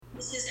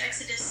This is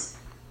Exodus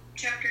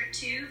chapter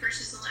 2,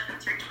 verses 11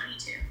 through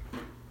 22.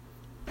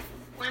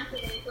 One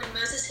day, when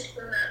Moses had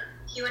grown up,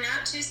 he went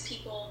out to his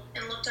people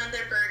and looked on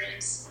their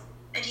burdens,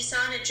 and he saw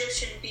an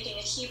Egyptian beating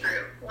a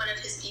Hebrew, one of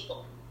his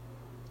people.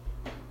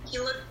 He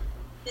looked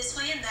this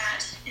way and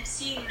that, and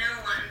seeing no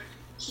one,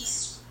 he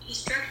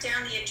struck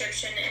down the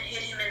Egyptian and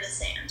hid him in the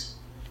sand.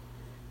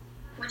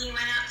 When he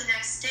went out the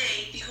next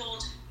day,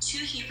 behold, 2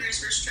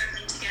 Hebrews were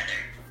struggling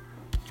together.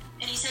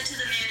 And he said to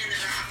the man in the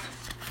wrong,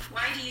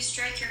 "Why do you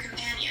strike your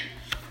companion?"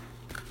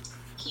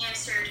 He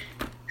answered,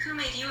 "Who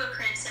made you a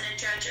prince and a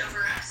judge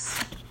over us?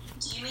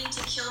 Do you mean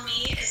to kill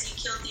me as you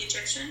killed the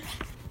Egyptian?"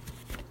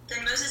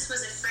 Then Moses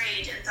was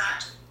afraid and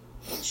thought,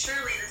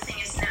 "Surely the thing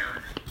is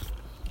known."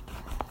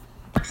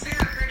 When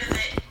Pharaoh heard of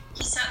it,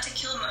 he sought to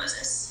kill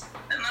Moses.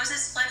 But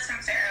Moses fled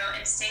from Pharaoh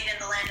and stayed in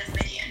the land of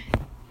Midian.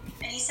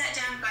 And he sat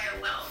down by a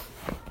well.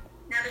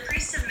 Now the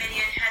priests of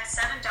Midian had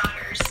 7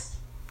 daughters,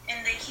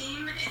 and they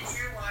came and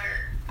drew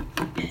water,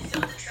 and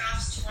filled the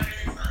troughs to water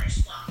their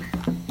father's flock.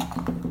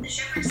 The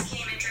shepherds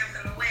came and drove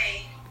them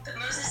away, but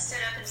Moses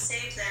stood up and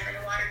saved them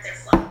and watered their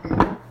flock.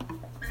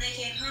 When they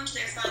came home to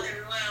their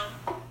father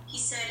Reuel, he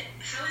said,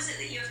 "How is it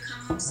that you have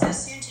come home so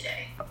soon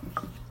today?"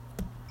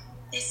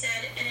 They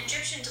said, "An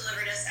Egyptian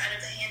delivered us out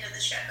of the hand of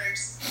the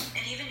shepherds,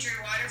 and even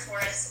drew water for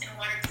us and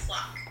watered the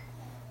flock."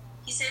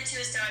 He said to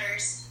his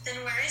daughters,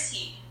 "Then where is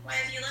he? Why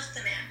have you left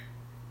the man?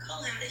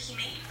 Call him that he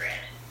may eat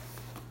bread."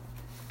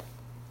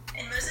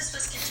 And Moses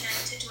was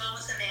content to dwell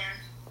with the man,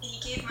 and he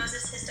gave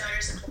Moses his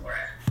daughter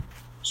Zipporah.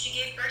 She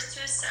gave birth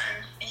to a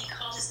son, and he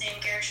called his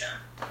name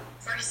Gershom,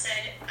 for he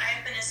said, "I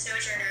have been a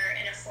sojourner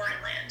in a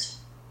foreign land."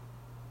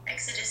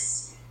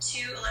 Exodus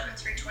 2:11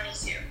 through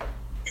 22.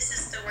 This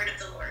is the word of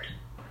the Lord.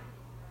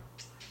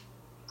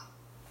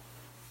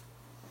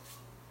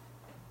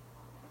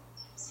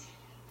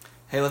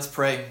 Hey, let's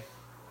pray.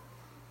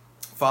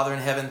 Father in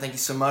heaven, thank you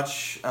so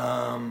much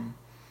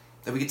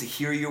that we get to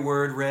hear your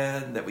word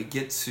read, that we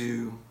get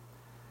to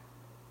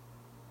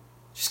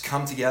just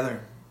come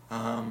together.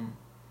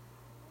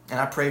 And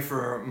I pray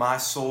for my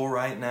soul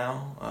right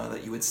now,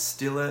 that you would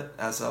still it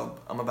as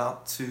I'm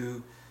about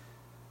to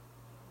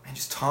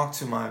just talk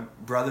to my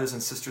brothers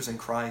and sisters in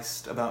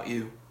Christ about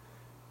you.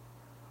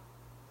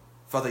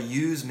 Father,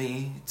 use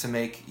me to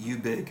make you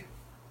big.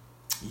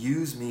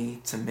 Use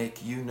me to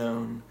make you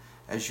known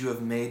as you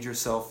have made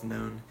yourself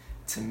known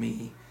to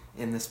me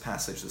in this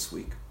passage this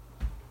week.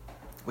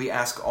 We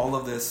ask all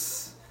of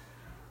this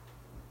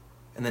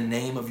in the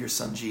name of your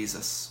Son,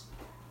 Jesus.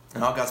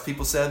 And all God's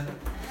people said,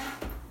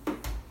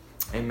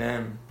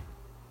 Amen.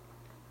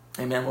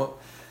 Amen. Well,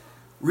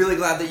 really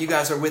glad that you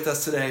guys are with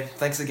us today.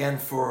 Thanks again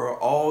for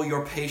all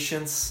your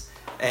patience.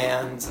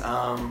 And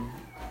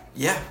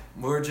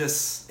we're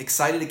just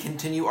excited to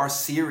continue our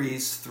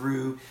series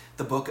through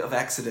the book of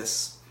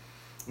Exodus.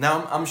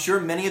 Now, I'm sure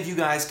many of you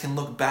guys can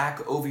look back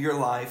over your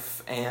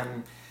life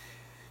and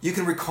you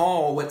can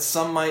recall what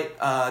some might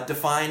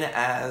define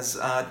as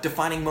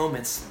defining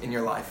moments in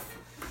your life.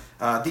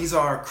 These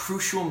are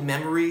crucial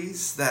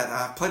memories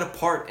that played a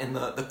part in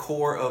the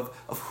core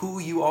of who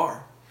you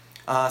are.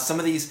 Some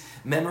of these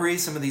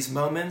memories, some of these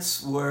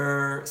moments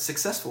were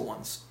successful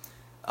ones.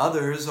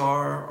 Others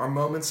are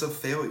moments of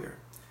failure.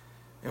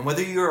 And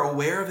whether you're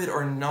aware of it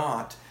or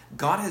not,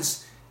 God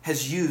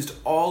has used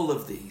all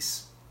of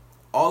these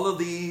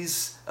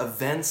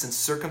events and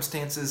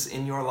circumstances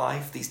in your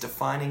life, these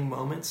defining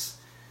moments,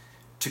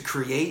 to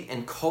create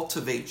and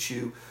cultivate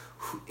you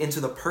into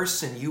the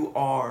person you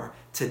are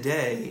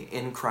today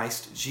in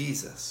Christ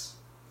Jesus.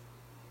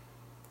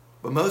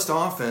 But most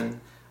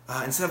often,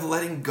 instead of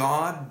letting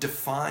God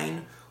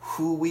define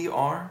who we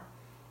are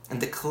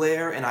and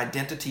declare an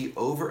identity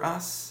over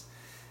us,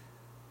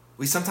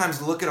 we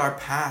sometimes look at our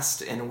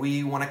past and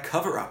we want to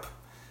cover up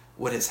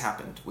what has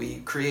happened.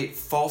 We create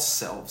false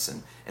selves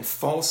and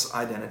false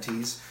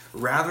identities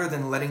rather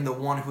than letting the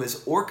one who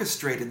has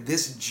orchestrated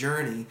this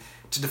journey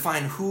to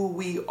define who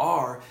we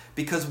are,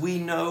 because we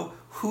know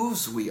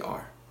whose we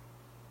are.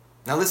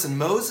 Now listen,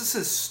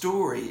 Moses'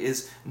 story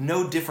is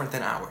no different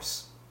than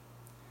ours.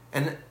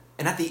 And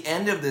at the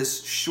end of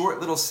this short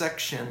little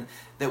section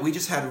that we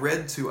just had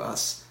read to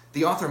us,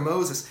 the author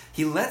Moses,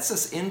 he lets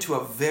us into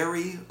a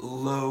very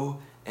low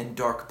and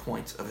dark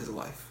point of his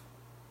life.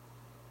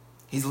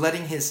 He's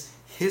letting his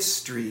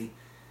history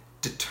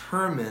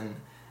determine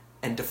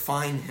and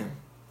define him.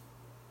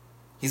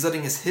 He's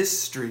letting his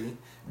history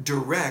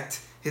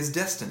direct his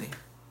destiny.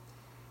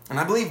 And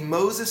I believe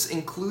Moses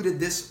included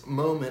this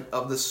moment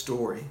of the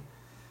story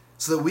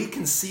so that we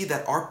can see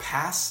that our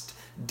past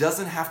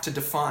doesn't have to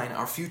define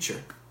our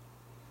future.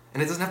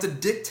 And it doesn't have to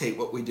dictate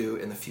what we do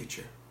in the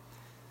future.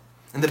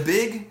 And the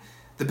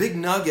big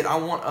nugget I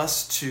want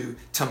us to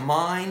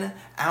mine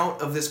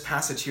out of this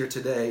passage here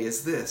today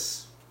is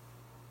this: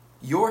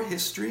 your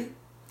history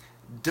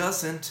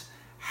doesn't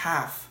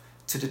have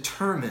to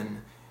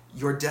determine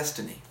your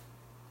destiny,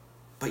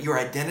 but your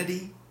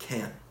identity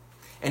can.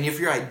 And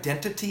if your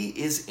identity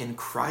is in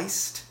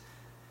Christ,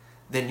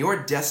 then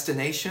your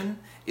destination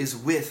is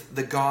with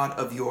the God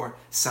of your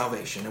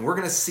salvation. And we're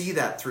going to see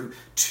that through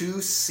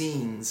two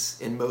scenes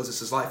in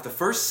Moses' life. The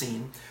first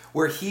scene,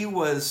 where he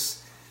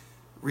was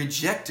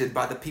rejected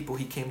by the people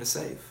he came to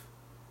save.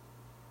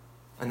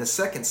 And the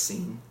second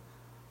scene,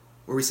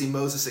 where we see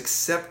Moses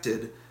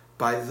accepted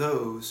by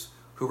those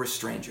who were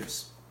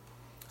strangers.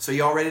 So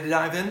you all ready to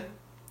dive in?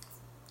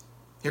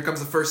 Here comes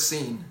the first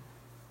scene.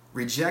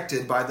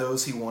 Rejected by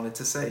those he wanted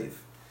to save.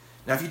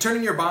 Now, if you turn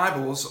in your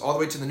Bibles all the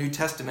way to the New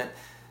Testament,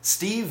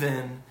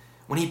 Stephen,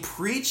 when he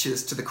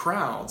preaches to the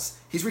crowds,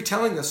 he's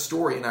retelling this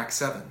story in Acts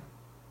 7.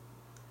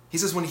 He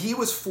says when he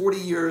was 40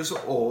 years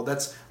old,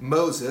 that's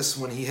Moses,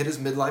 when he hit his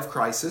midlife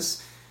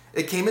crisis,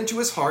 it came into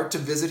his heart to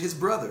visit his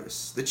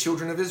brothers, the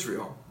children of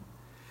Israel.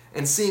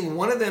 And seeing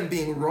one of them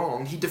being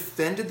wronged, he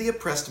defended the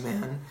oppressed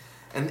man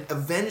and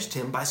avenged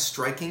him by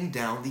striking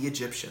down the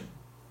Egyptian.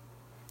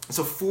 And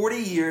so 40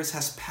 years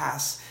has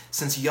passed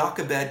since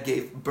Jochebed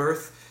gave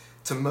birth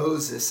to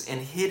Moses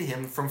and hid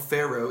him from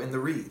Pharaoh in the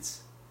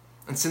reeds.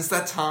 And since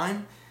that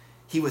time,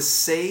 he was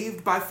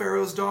saved by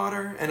Pharaoh's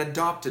daughter and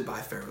adopted by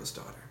Pharaoh's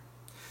daughter.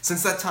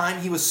 Since that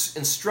time, he was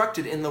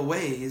instructed in the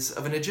ways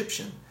of an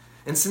Egyptian.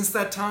 And since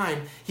that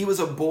time, he was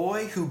a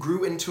boy who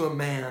grew into a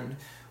man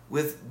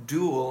with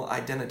dual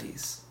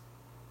identities.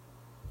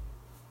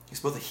 He's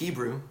both a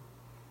Hebrew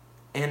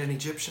and an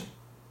Egyptian.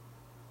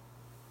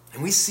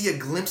 And we see a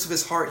glimpse of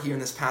his heart here in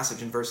this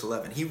passage in verse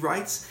 11. He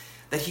writes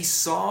that he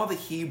saw the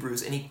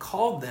Hebrews and he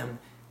called them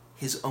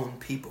his own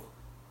people.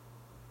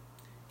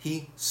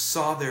 He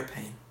saw their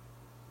pain.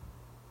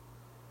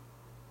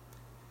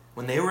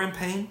 When they were in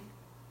pain,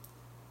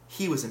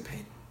 he was in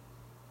pain.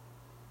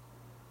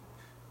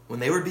 When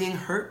they were being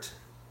hurt,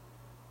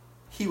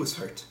 he was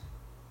hurt.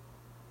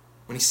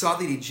 When he saw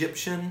the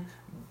Egyptian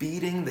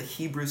beating the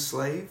Hebrew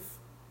slave,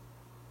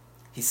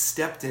 he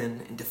stepped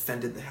in and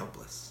defended the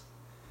helpless.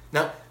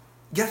 Now,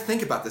 you got to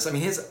think about this. I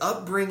mean, his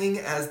upbringing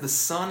as the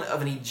son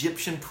of an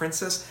Egyptian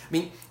princess,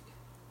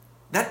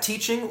 that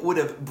teaching would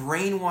have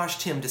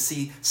brainwashed him to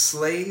see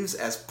slaves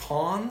as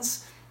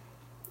pawns,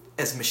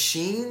 as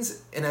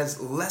machines, and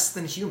as less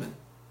than human.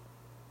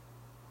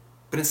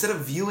 But instead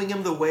of viewing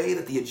him the way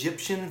that the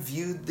Egyptian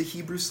viewed the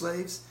Hebrew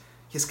slaves,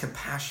 his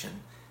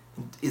compassion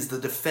is the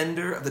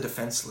defender of the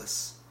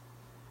defenseless.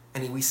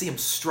 And we see him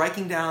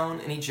striking down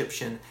an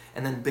Egyptian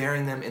and then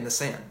burying them in the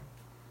sand.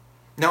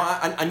 Now,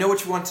 I know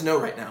what you want to know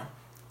right now.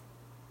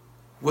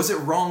 Was it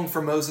wrong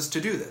for Moses to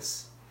do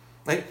this?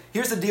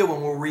 Here's the deal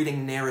when we're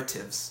reading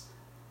narratives.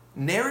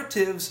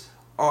 Narratives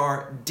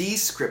are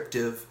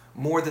descriptive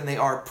more than they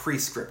are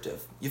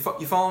prescriptive. You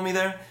follow me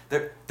there?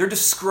 They're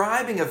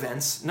describing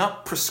events,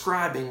 not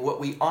prescribing what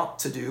we ought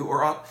to do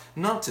or ought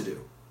not to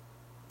do.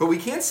 But we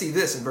can see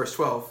this in verse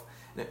 12.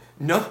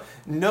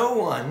 No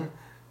one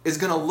is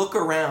going to look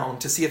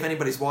around to see if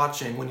anybody's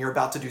watching when you're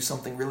about to do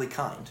something really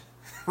kind.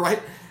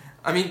 Right?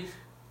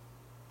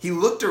 He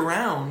looked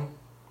around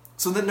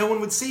so that no one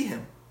would see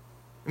him.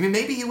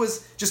 Maybe he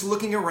was just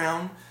looking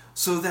around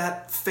so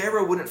that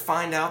Pharaoh wouldn't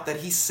find out that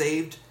he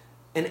saved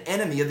an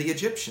enemy of the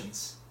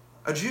Egyptians,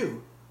 a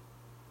Jew.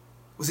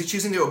 Was he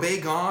choosing to obey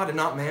God and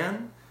not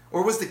man?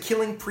 Or was the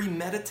killing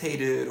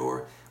premeditated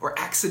or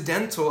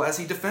accidental as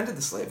he defended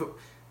the slave? But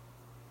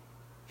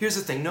here's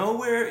the thing.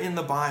 Nowhere in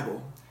the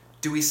Bible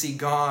do we see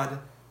God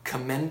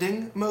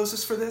commending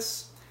Moses for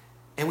this,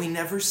 and we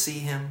never see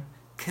him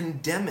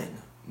condemning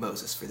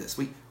Moses for this.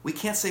 We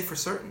can't say for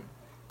certain.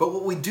 But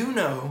what we do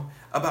know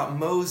about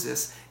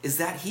Moses is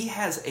that he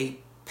has a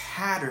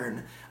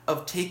pattern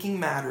of taking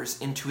matters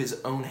into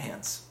his own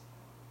hands.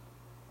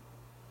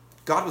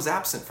 God was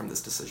absent from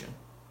this decision.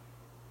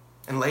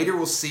 And later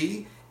we'll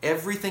see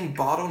everything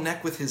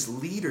bottlenecked with his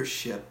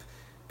leadership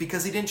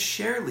because he didn't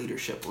share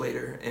leadership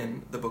later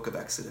in the book of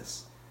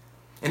Exodus.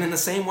 And in the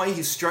same way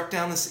he struck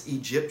down this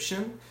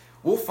Egyptian,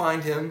 we'll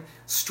find him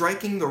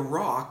striking the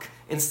rock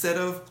instead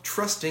of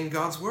trusting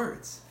God's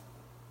words.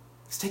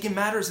 He's taking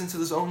matters into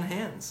his own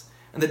hands.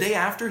 And the day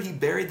after he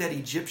buried that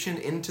Egyptian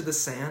into the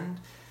sand,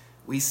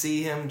 we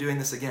see him doing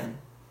this again,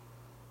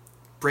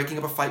 breaking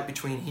up a fight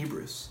between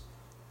Hebrews.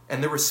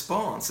 And the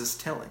response is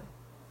telling.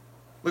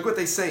 Look what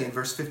they say in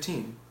verse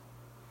 15.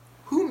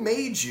 Who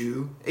made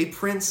you a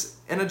prince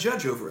and a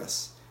judge over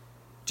us?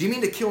 Do you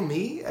mean to kill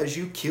me as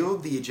you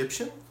killed the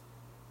Egyptian?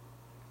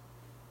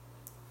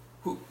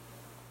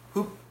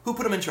 Who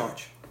put him in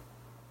charge?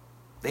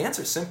 The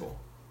answer is simple.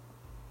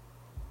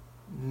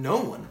 No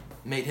one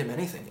made him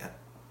anything yet.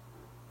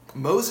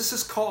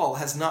 Moses' call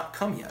has not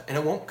come yet, and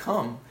it won't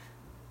come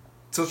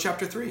till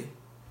chapter 3.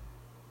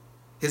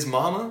 His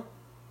mama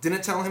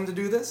didn't tell him to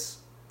do this.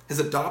 His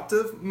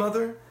adoptive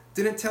mother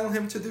didn't tell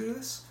him to do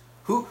this.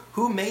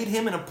 Who made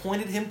him and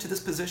appointed him to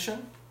this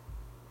position?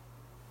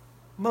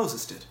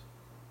 Moses did.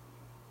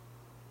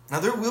 Now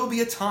there will be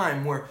a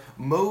time where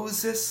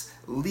Moses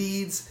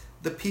leads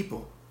the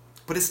people,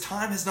 but his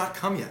time has not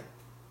come yet.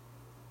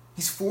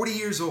 He's 40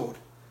 years old.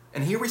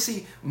 And here we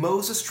see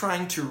Moses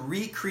trying to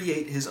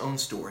recreate his own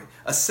story,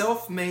 a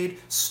self-made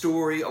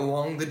story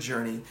along the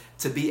journey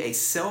to be a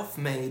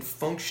self-made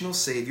functional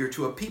savior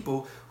to a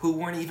people who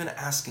weren't even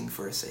asking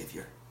for a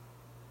savior.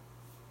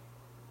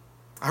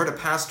 I heard a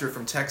pastor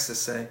from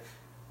Texas say,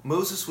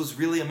 Moses was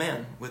really a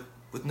man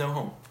with no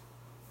home.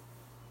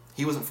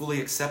 He wasn't fully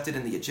accepted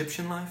in the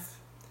Egyptian life,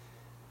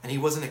 and he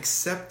wasn't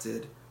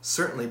accepted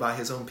certainly by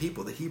his own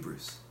people, the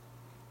Hebrews.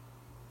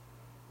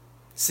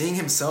 Seeing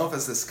himself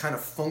as this kind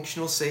of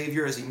functional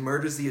savior as he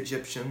murders the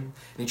Egyptian,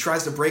 and he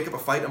tries to break up a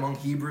fight among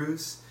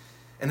Hebrews,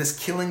 and this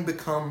killing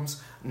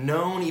becomes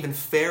known. Even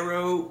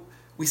Pharaoh,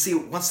 we see,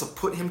 wants to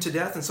put him to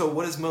death. And so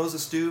what does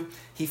Moses do?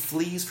 He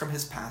flees from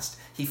his past.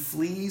 He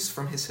flees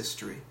from his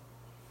history.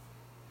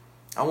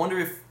 I wonder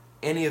if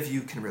any of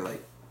you can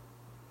relate,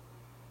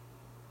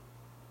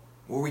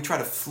 where we try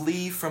to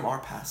flee from our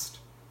past.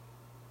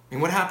 I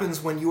mean, what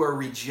happens when you are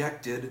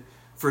rejected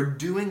for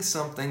doing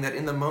something that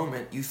in the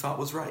moment you thought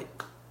was right?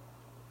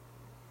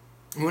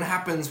 And what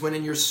happens when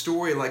in your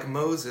story, like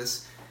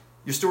Moses,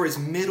 your story is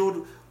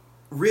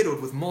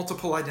riddled with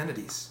multiple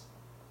identities?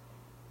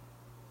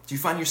 Do you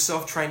find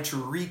yourself trying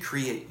to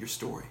recreate your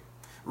story,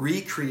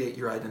 recreate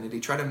your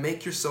identity, try to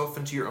make yourself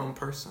into your own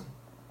person?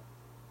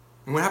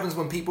 And what happens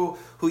when people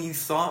who you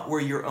thought were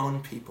your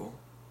own people,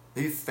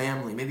 maybe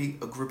family, maybe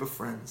a group of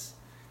friends,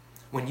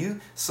 when you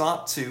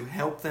sought to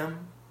help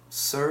them,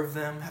 serve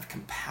them, have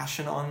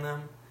compassion on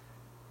them,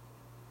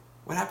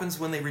 what happens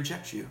when they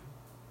reject you?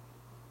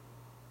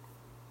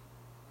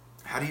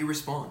 How do you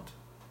respond?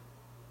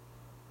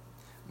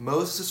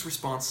 Moses'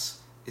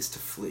 response is to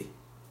flee.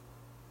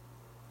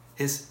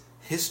 His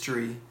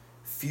history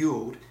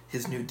fueled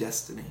his new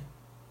destiny,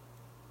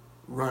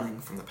 running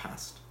from the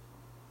past.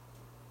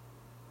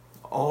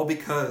 All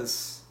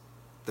because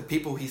the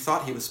people he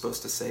thought he was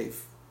supposed to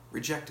save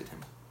rejected him.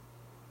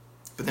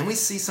 But then we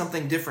see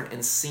something different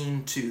in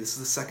scene 2. This is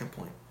the second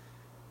point.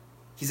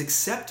 He's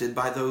accepted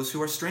by those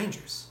who are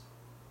strangers.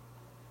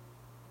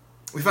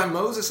 We find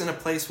Moses in a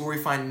place where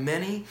we find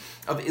many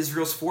of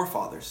Israel's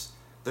forefathers.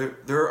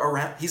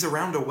 He's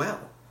around a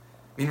well.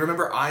 I mean,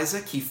 remember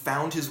Isaac? He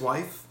found his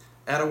wife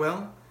at a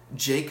well.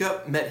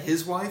 Jacob met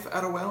his wife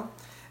at a well.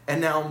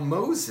 And now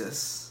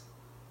Moses,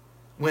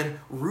 when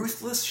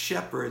ruthless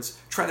shepherds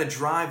try to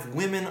drive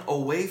women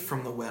away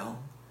from the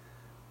well,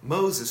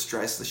 Moses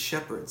drives the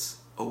shepherds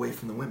away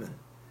from the women.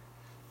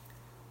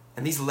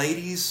 And these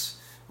ladies'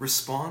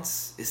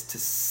 response is to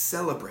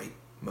celebrate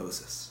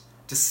Moses,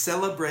 to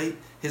celebrate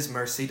his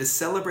mercy, to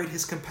celebrate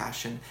his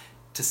compassion,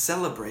 to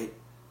celebrate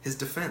his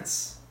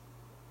defense.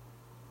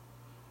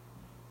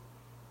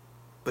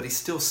 But he's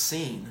still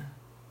seen.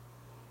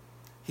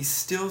 He's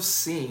still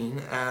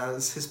seen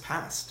as his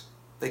past.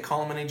 They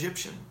call him an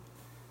Egyptian.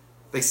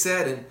 They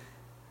said in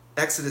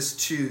Exodus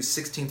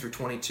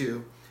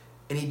 2:16-22,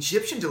 an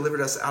Egyptian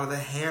delivered us out of the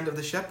hand of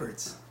the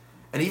shepherds,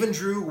 and even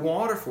drew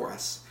water for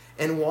us,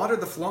 and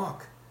watered the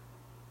flock.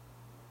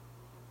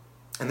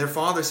 And their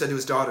father said to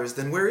his daughters,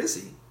 then where is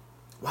he?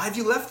 Why have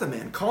you left the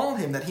man? Call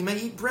him that he may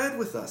eat bread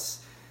with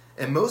us.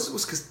 And Moses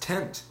was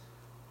content.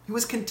 He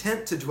was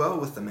content to dwell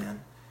with the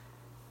man.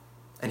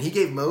 And he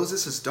gave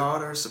Moses his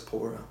daughter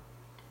Zipporah.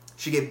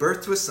 She gave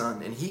birth to a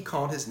son, and he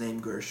called his name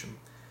Gershom.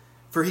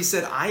 For he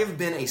said, I have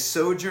been a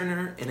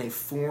sojourner in a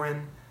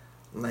foreign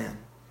land.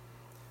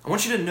 I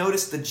want you to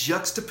notice the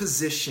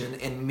juxtaposition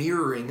and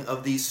mirroring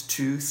of these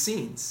two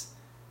scenes.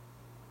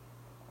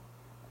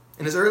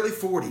 In his early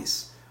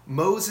 40s,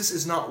 Moses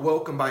is not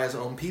welcomed by his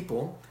own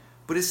people,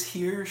 but is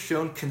here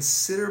shown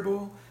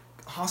considerable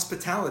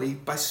hospitality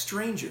by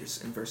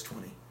strangers in verse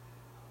 20.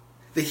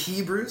 The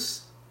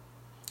Hebrews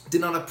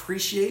did not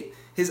appreciate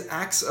his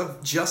acts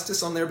of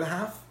justice on their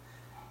behalf,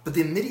 but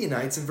the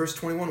Midianites in verse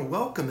 21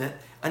 welcome it,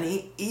 and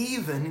he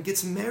even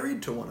gets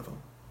married to one of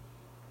them.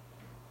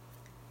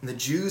 And the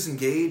Jews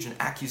engage in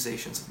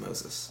accusations of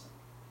Moses.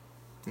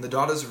 And the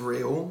daughters of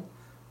Reuel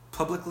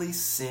publicly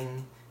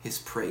sing his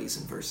praise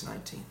in verse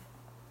 19.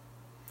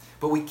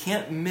 But we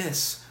can't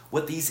miss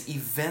what these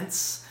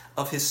events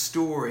of his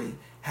story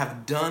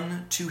have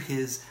done to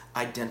his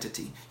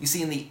identity. You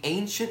see, in the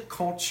ancient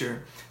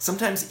culture,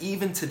 sometimes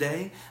even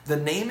today, the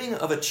naming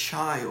of a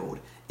child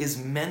is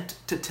meant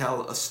to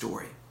tell a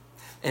story.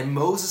 And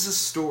Moses'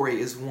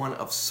 story is one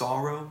of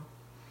sorrow,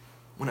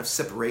 one of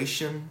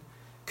separation,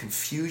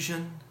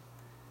 confusion,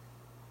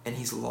 and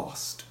he's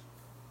lost.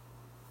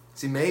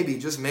 See, maybe,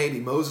 just maybe,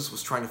 Moses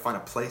was trying to find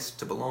a place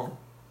to belong.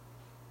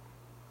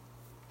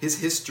 His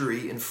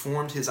history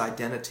informed his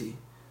identity,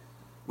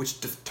 which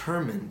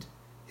determined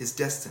his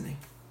destiny.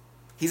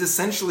 He's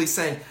essentially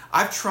saying,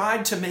 I've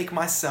tried to make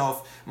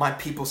myself my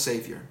people's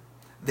savior.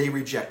 They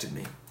rejected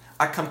me.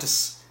 I come to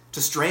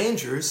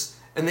strangers,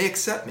 and they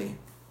accept me.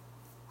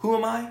 Who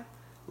am I?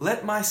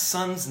 Let my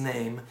son's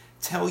name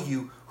tell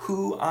you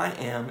who I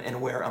am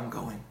and where I'm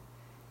going.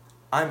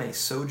 I'm a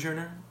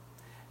sojourner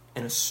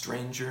and a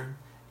stranger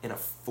in a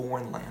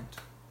foreign land.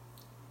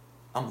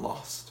 I'm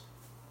lost.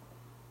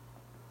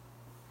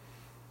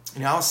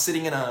 You know, I was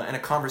sitting in a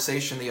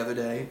conversation the other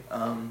day,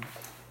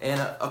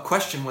 and a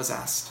question was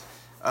asked.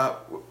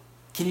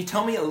 Can can you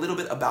tell me a little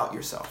bit about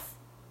yourself?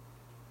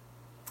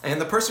 And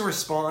the person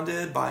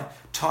responded by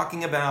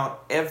talking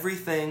about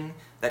everything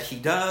that he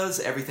does,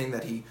 everything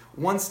that he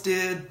once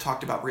did,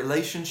 talked about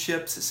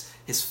relationships,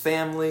 his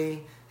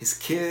family, his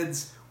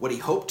kids, what he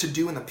hoped to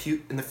do in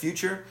the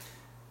future.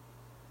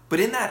 But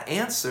in that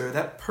answer,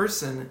 that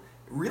person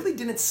really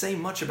didn't say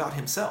much about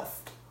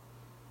himself.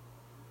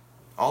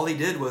 All he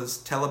did was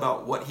tell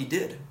about what he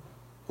did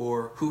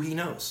or who he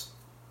knows.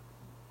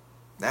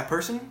 That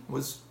person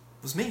was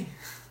me.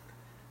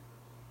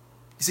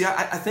 You see,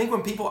 I think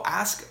when people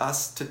ask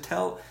us to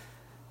tell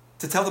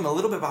them a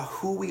little bit about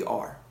who we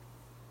are,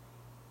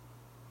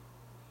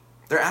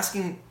 they're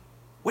asking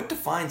what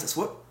defines us,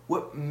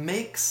 what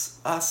makes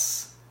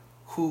us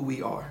who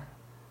we are.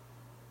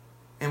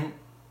 And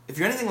if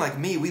you're anything like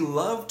me, we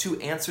love to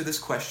answer this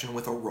question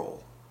with a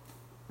role,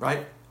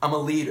 right? I'm a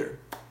leader.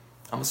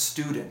 I'm a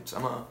student.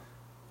 I'm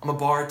a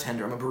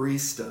bartender. I'm a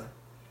barista.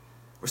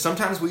 Or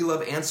sometimes we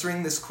love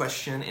answering this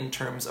question in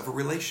terms of a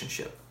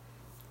relationship.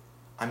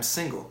 I'm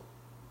single.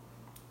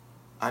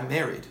 I'm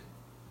married.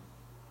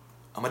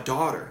 I'm a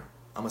daughter.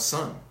 I'm a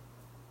son.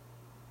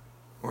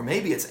 Or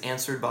maybe it's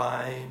answered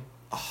by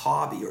a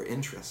hobby or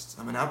interests.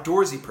 I'm an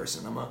outdoorsy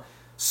person. I'm a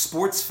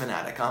sports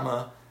fanatic. I'm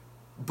a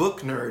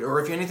book nerd.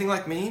 Or if you're anything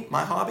like me,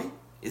 my hobby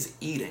is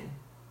eating.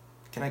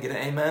 Can I get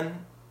an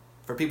amen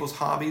for people's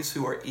hobbies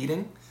who are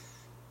eating?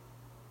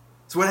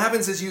 So what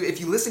happens is if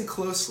you listen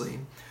closely,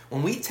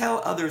 when we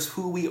tell others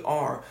who we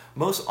are,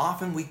 most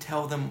often we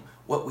tell them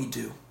what we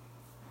do.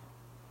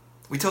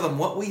 We tell them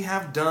what we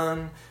have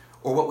done,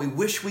 or what we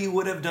wish we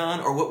would have done,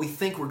 or what we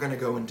think we're going to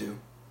go and do.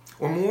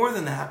 Or more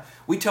than that,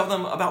 we tell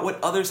them about what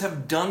others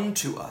have done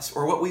to us,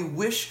 or what we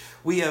wish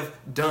we have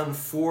done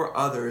for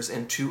others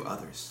and to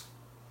others.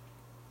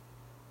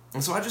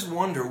 And so I just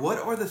wonder, what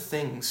are the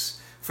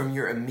things from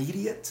your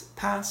immediate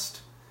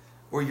past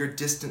or your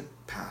distant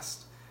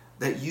past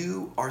that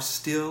you are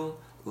still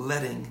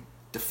letting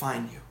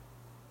define you?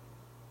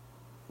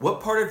 What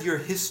part of your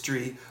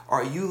history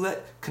are you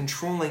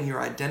controlling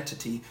your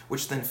identity,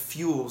 which then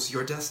fuels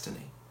your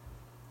destiny?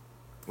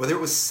 Whether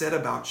it was said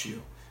about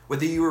you,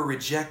 whether you were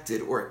rejected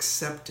or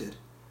accepted,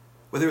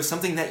 whether it was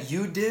something that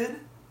you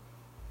did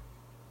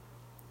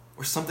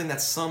or something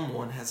that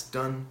someone has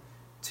done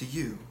to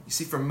you. You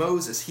see, for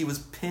Moses, he was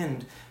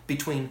pinned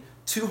between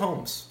two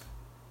homes,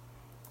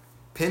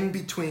 pinned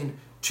between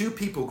two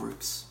people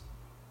groups.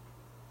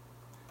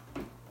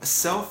 A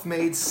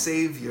self-made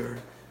savior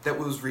that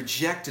was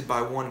rejected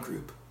by one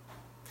group,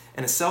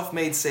 and a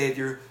self-made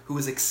savior who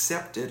was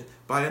accepted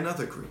by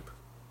another group.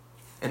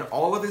 And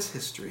all of his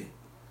history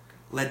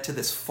led to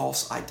this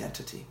false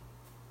identity.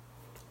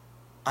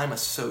 I'm a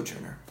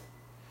sojourner.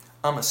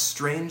 I'm a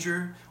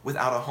stranger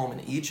without a home in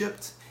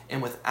Egypt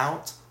and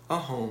without a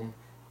home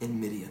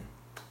in Midian.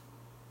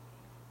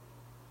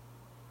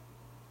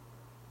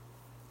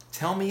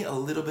 Tell me a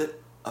little bit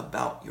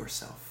about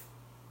yourself.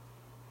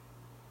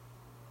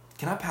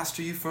 Can I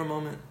pastor you for a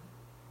moment?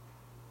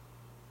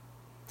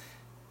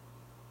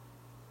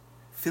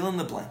 Fill in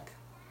the blank.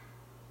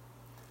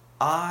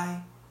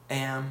 I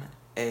am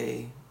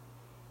a...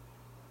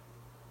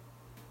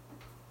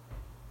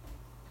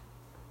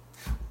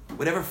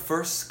 Whatever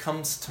first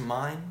comes to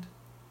mind,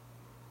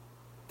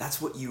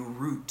 that's what you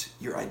root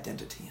your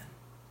identity in.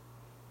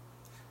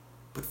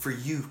 But for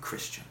you,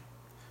 Christian,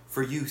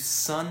 for you,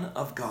 son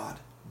of God,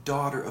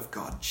 daughter of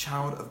God,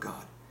 child of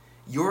God,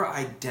 your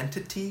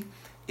identity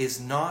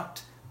is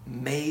not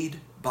made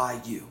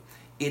by you.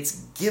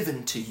 It's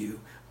given to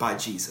you by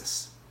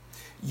Jesus.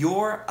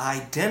 Your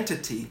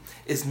identity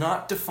is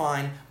not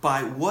defined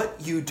by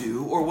what you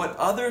do or what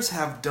others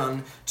have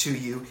done to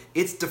you.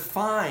 It's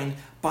defined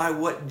by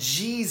what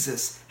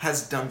Jesus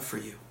has done for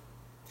you.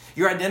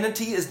 Your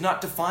identity is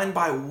not defined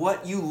by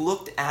what you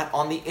looked at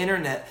on the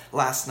internet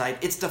last night.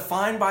 It's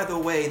defined by the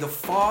way the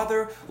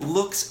Father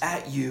looks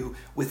at you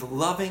with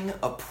loving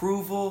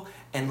approval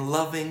and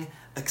loving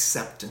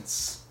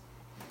acceptance.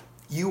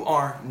 You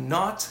are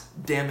not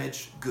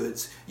damaged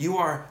goods. You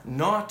are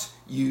not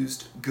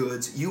used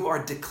goods. You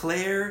are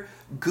declared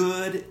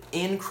good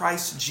in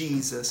Christ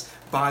Jesus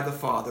by the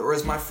Father. Or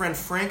as my friend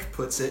Frank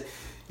puts it,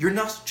 you're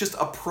not just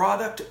a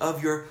product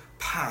of your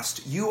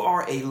past. You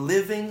are a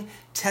living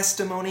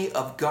testimony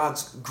of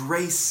God's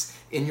grace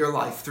in your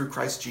life through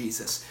Christ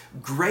Jesus.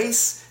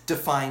 Grace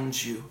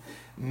defines you.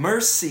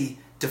 Mercy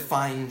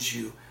defines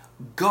you.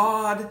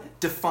 God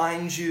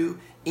defines you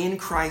in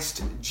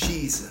Christ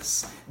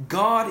Jesus.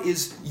 God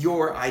is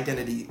your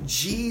identity.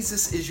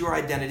 Jesus is your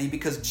identity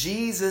because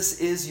Jesus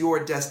is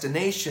your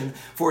destination,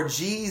 for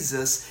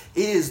Jesus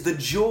is the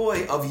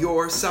joy of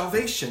your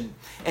salvation.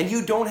 And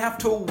you don't have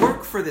to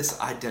work for this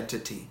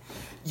identity.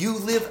 You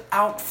live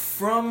out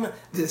from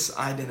this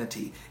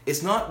identity.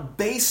 It's not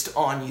based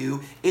on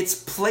you. It's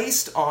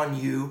placed on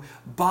you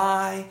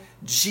by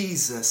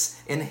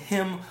Jesus and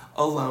Him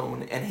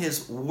alone and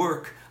His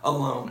work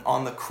alone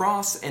on the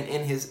cross and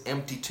in His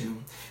empty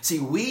tomb. See,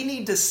 we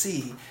need to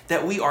see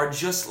that we are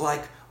just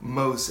like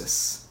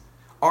Moses.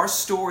 Our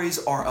stories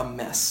are a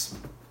mess.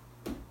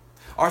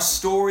 Our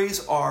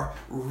stories are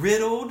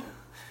riddled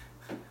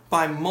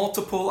by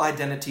multiple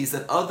identities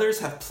that others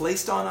have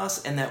placed on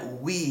us and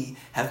that we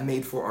have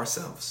made for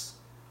ourselves.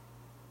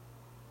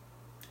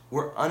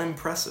 We're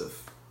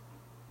unimpressive.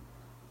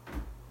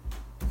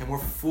 And we're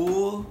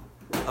full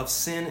of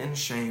sin and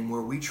shame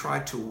where we try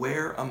to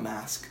wear a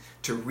mask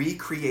to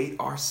recreate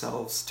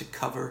ourselves to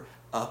cover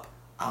up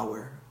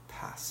our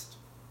past.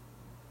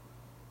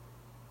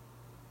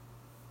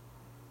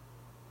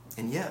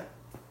 And yet,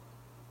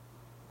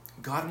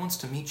 God wants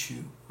to meet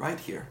you right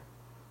here,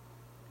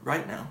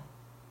 right now,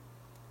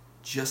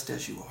 just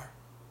as you are.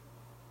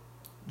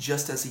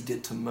 Just as he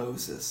did to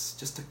Moses,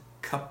 just a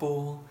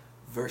couple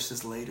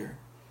verses later.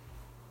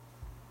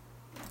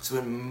 So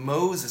when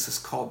Moses is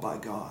called by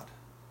God,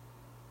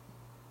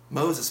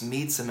 Moses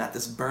meets him at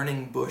this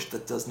burning bush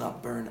that does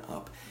not burn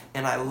up.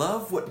 And I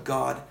love what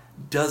God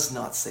does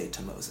not say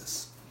to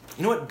Moses.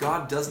 You know what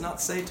God does not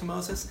say to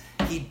Moses?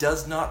 He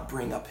does not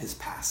bring up his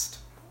past.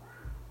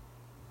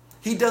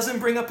 He doesn't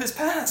bring up his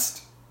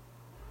past.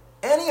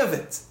 Any of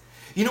it.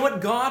 You know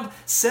what God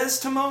says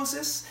to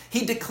Moses?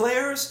 He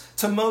declares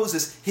to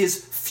Moses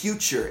his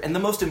future. And the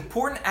most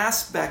important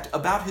aspect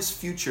about his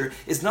future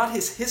is not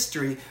his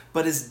history,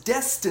 but his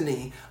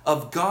destiny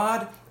of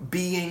God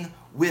being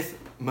with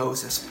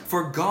Moses.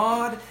 For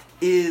God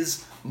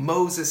is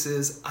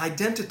Moses'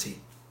 identity.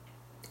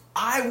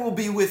 I will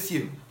be with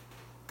you,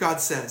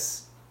 God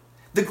says.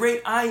 The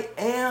great I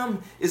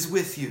am is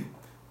with you.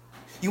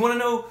 You want to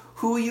know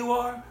who you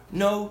are?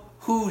 Know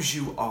whose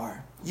you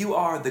are. You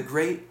are the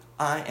great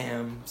I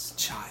am's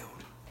child.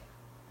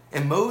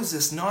 And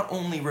Moses not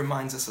only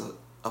reminds us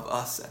of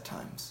us at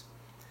times,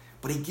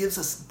 but he gives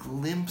us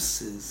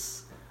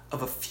glimpses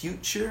of a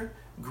future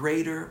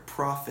greater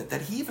prophet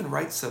that he even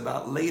writes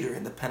about later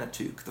in the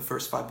Pentateuch, the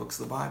first 5 books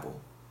of the Bible,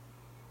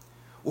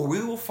 where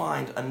we will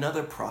find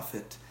another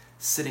prophet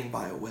sitting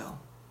by a well.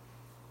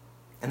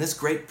 And this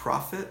great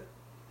prophet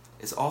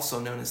is also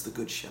known as the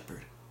Good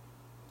Shepherd.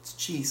 It's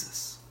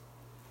Jesus,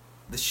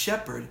 the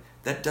shepherd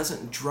that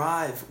doesn't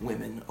drive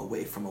women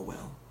away from a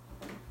well,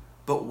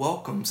 but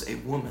welcomes a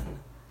woman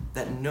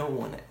that no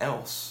one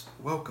else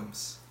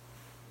welcomes.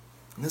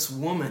 And this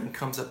woman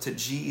comes up to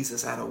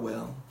Jesus at a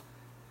well,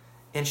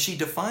 and she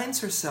defines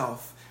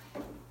herself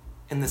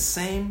in the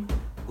same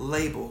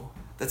label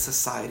that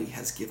society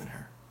has given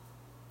her.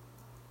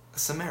 A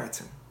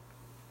Samaritan.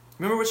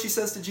 Remember what she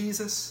says to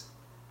Jesus?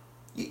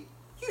 You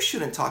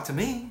shouldn't talk to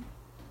me.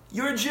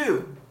 You're a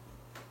Jew.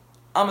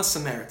 I'm a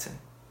Samaritan.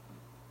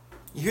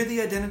 You hear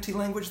the identity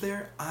language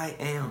there? I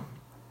am.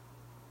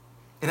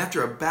 And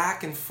after a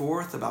back and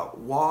forth about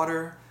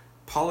water,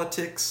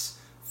 politics,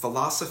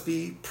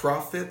 philosophy,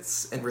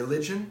 prophets, and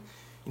religion,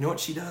 you know what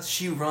she does?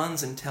 She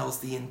runs and tells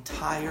the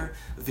entire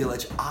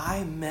village,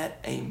 I met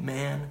a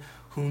man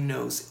who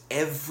knows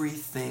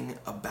everything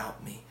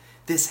about me.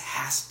 This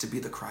has to be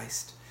the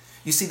Christ.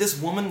 You see, this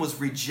woman was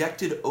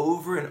rejected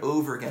over and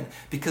over again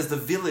because the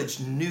village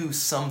knew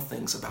some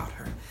things about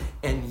her.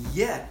 And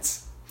yet,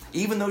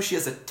 even though she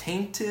has a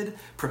tainted,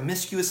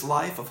 promiscuous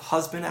life of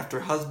husband after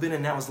husband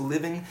and now is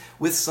living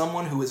with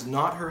someone who is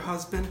not her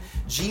husband,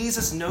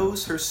 Jesus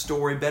knows her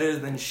story better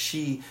than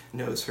she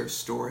knows her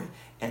story.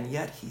 And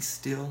yet he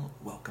still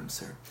welcomes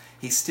her.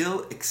 He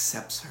still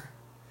accepts her.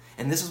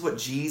 And this is what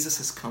Jesus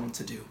has come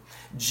to do.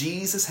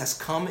 Jesus has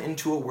come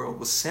into a world,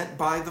 was sent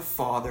by the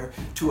Father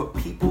to a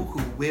people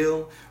who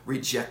will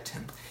reject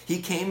him.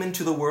 He came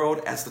into the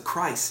world as the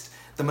Christ,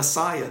 the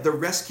Messiah, the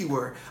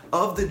rescuer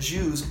of the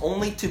Jews,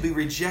 only to be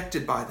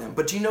rejected by them.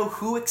 But do you know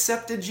who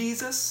accepted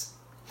Jesus?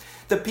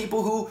 The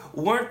people who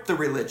weren't the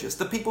religious,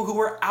 the people who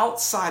were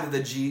outside of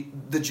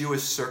the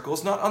Jewish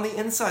circles, not on the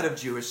inside of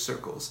Jewish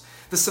circles.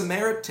 The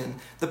Samaritan,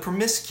 the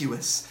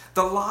promiscuous,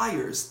 the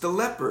liars, the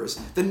lepers,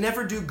 the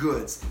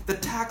never-do-goods, the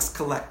tax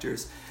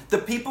collectors, the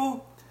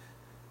people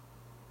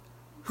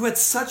who had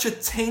such a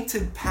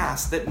tainted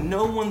past that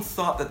no one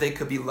thought that they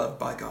could be loved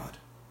by God.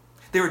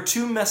 They were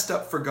too messed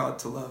up for God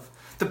to love.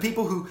 The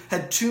people who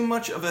had too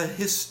much of a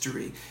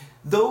history.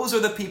 Those are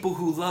the people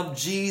who love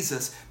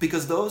Jesus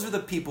because those are the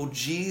people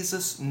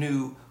Jesus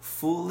knew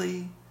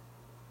fully,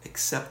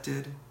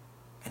 accepted,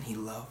 and he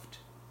loved.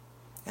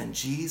 And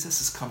Jesus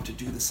has come to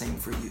do the same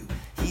for you.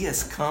 He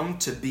has come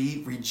to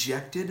be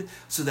rejected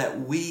so that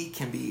we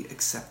can be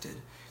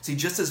accepted. See,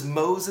 just as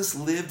Moses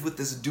lived with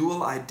this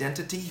dual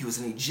identity, he was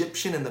an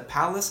Egyptian in the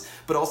palace,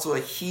 but also a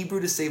Hebrew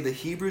to save the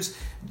Hebrews,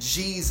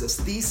 Jesus,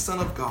 the Son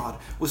of God,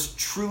 was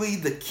truly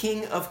the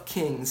King of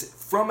Kings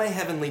from a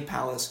heavenly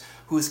palace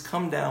who has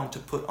come down to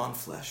put on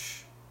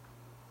flesh,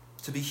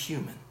 to be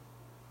human,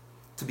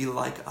 to be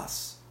like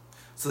us,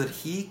 so that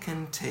he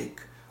can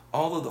take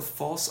all of the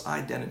false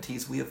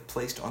identities we have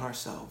placed on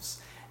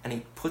ourselves and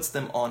he puts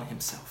them on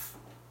himself.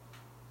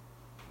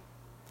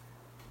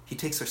 He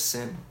takes our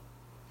sin,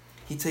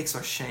 he takes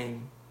our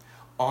shame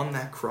on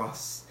that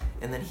cross,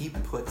 and then he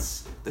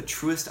puts the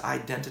truest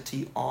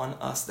identity on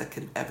us that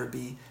could ever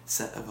be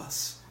said of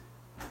us.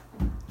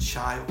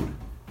 Child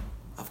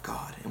of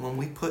God. And when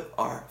we put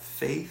our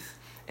faith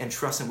and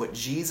trust in what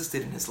Jesus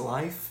did in his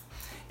life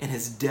in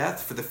his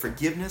death for the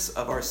forgiveness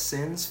of our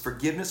sins,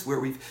 forgiveness where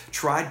we've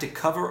tried to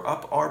cover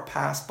up our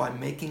past by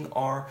making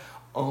our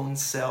own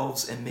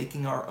selves and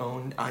making our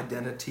own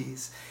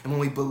identities. And when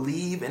we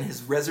believe in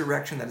his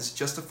resurrection that has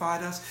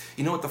justified us,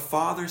 you know what the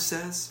Father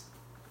says?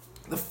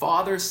 The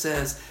Father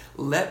says,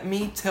 let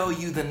me tell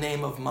you the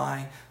name of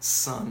my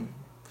Son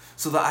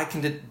so that I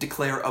can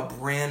declare a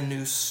brand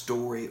new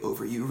story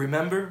over you.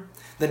 Remember,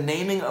 the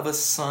naming of a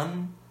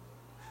son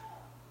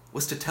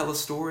was to tell a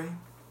story.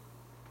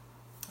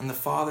 And the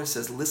Father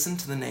says, listen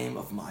to the name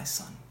of my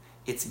Son.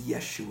 It's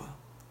Yeshua.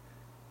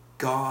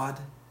 God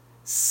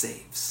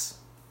saves.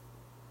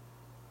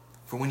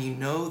 For when you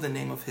know the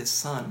name of his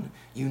Son,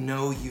 you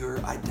know your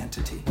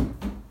identity.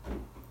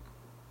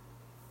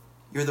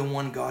 You're the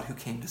one God who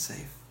came to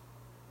save.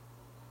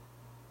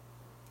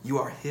 You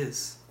are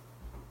his.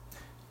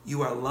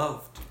 You are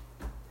loved.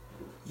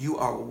 You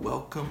are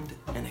welcomed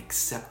and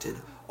accepted,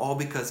 all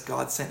because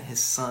God sent his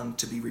Son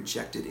to be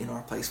rejected in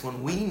our place.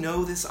 When we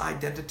know this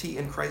identity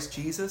in Christ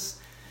Jesus,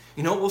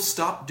 you know what we'll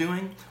stop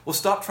doing? We'll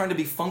stop trying to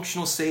be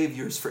functional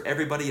saviors for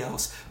everybody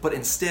else, but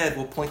instead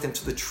we'll point them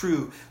to the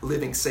true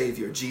living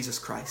Savior, Jesus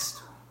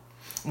Christ.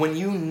 When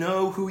you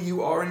know who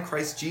you are in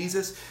Christ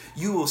Jesus,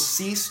 you will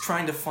cease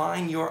trying to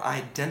find your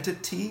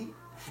identity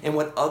in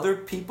what other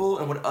people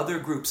and what other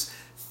groups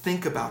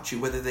think about you,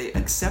 whether they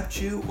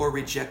accept you or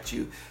reject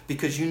you,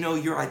 because you know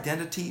your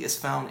identity is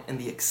found in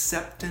the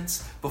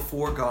acceptance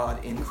before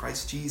God in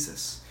Christ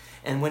Jesus.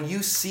 And when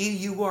you see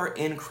you are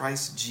in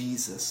Christ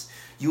Jesus,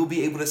 you will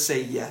be able to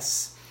say,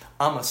 yes,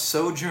 I'm a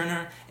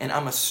sojourner and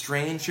I'm a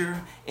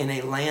stranger in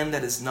a land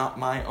that is not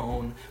my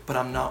own, but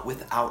I'm not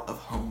without of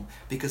home,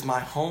 because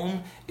my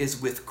home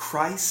is with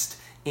Christ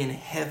in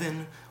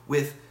heaven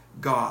with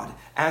God.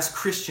 As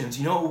Christians,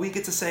 you know what we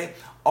get to say?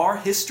 Our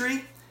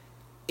history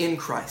in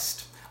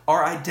Christ.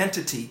 Our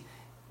identity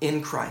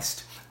in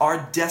Christ.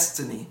 Our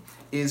destiny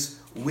is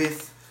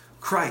with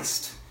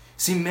Christ.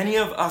 See, many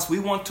of us, we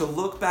want to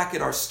look back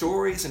at our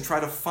stories and try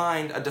to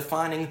find a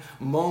defining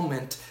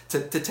moment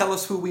to tell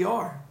us who we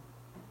are.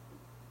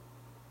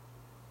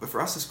 But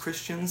for us as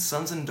Christians,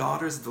 sons and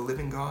daughters of the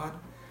living God,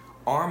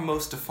 our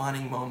most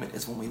defining moment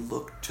is when we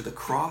look to the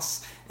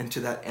cross and to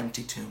that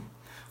empty tomb.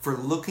 For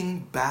looking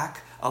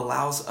back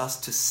allows us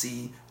to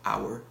see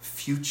our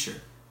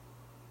future.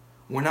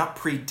 We're not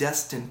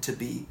predestined to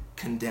be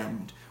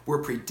condemned.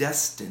 We're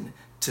predestined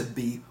to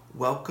be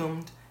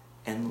welcomed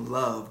and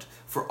loved,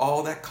 for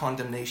all that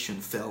condemnation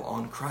fell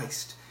on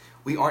Christ.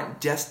 We aren't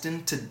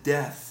destined to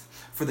death,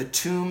 for the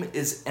tomb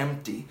is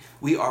empty.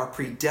 We are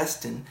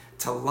predestined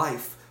to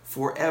life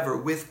forever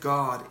with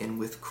God and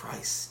with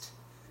Christ.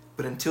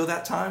 But until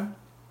that time,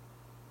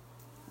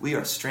 we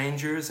are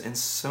strangers and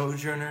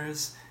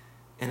sojourners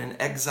in an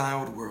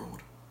exiled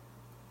world,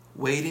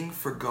 waiting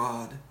for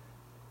God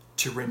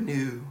to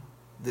renew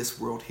this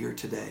world here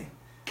today.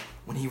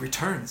 When he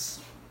returns,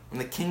 when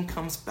the King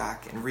comes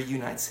back and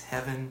reunites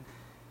heaven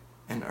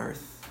and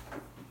earth.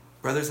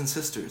 Brothers and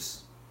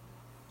sisters,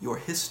 your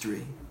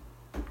history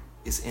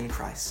is in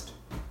Christ.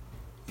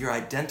 Your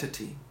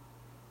identity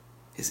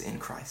is in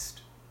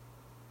Christ.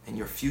 And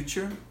your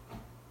future,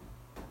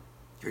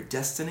 your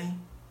destiny,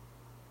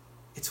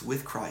 it's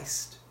with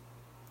Christ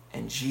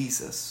and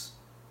Jesus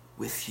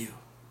with you.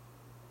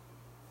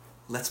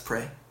 Let's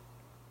pray.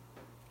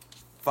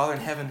 Father in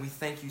heaven, we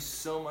thank you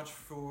so much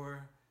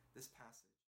for